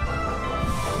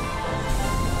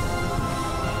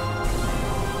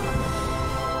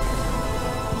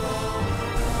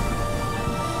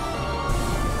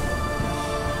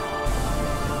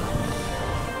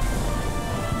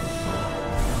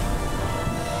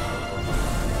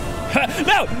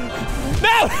 No!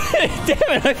 No! Damn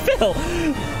it, I fell!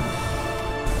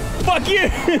 Fuck you!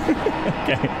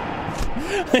 Okay.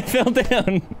 I fell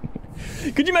down.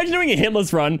 Could you imagine doing a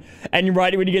hitless run and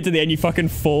right when you get to the end you fucking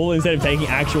fall instead of taking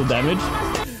actual damage?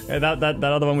 Yeah, that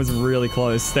other one was really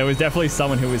close. There was definitely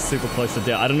someone who was super close to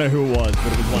death. I don't know who it was, but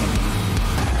it was one of them.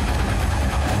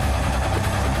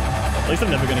 At least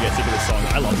I'm never gonna get sick of this song.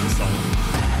 I love this song.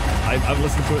 I've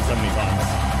listened to it so many times.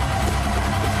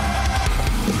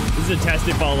 This is a test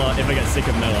if I get sick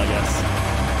of metal, I guess.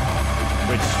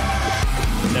 Which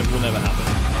will never happen.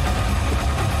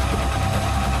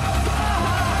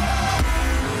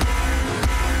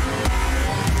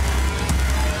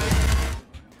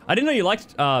 I didn't know you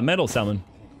liked metal, Salmon.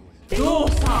 It's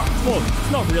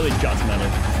not really just metal.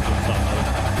 It's not metal.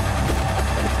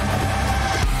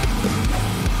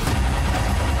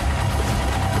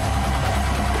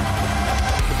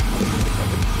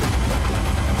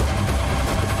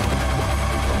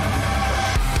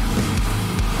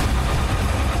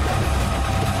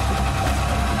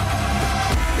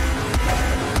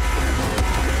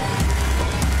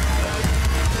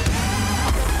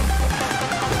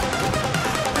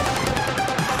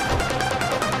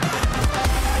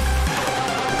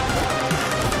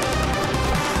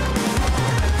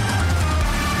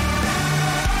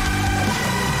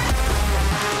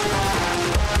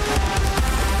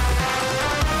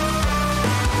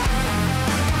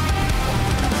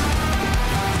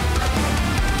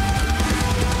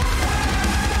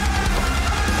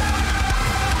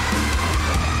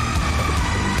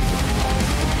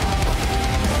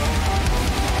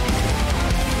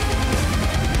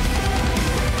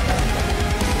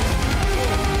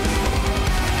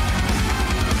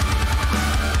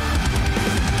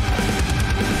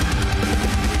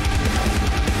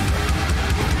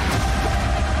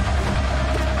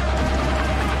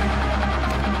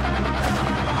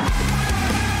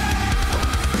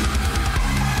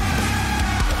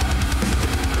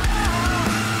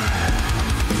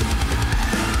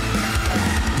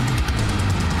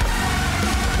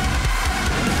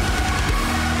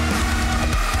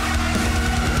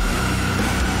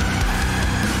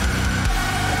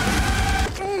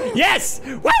 Yes!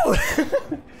 Woo!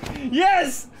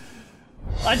 Yes!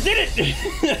 I did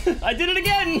it! I did it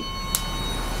again!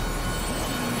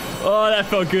 Oh, that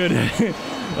felt good.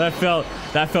 that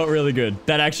felt really good.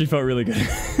 That actually felt really good.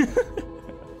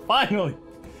 Finally!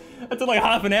 That took like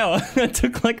half an hour. That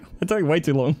took way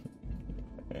too long.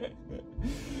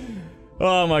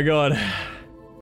 Oh my god.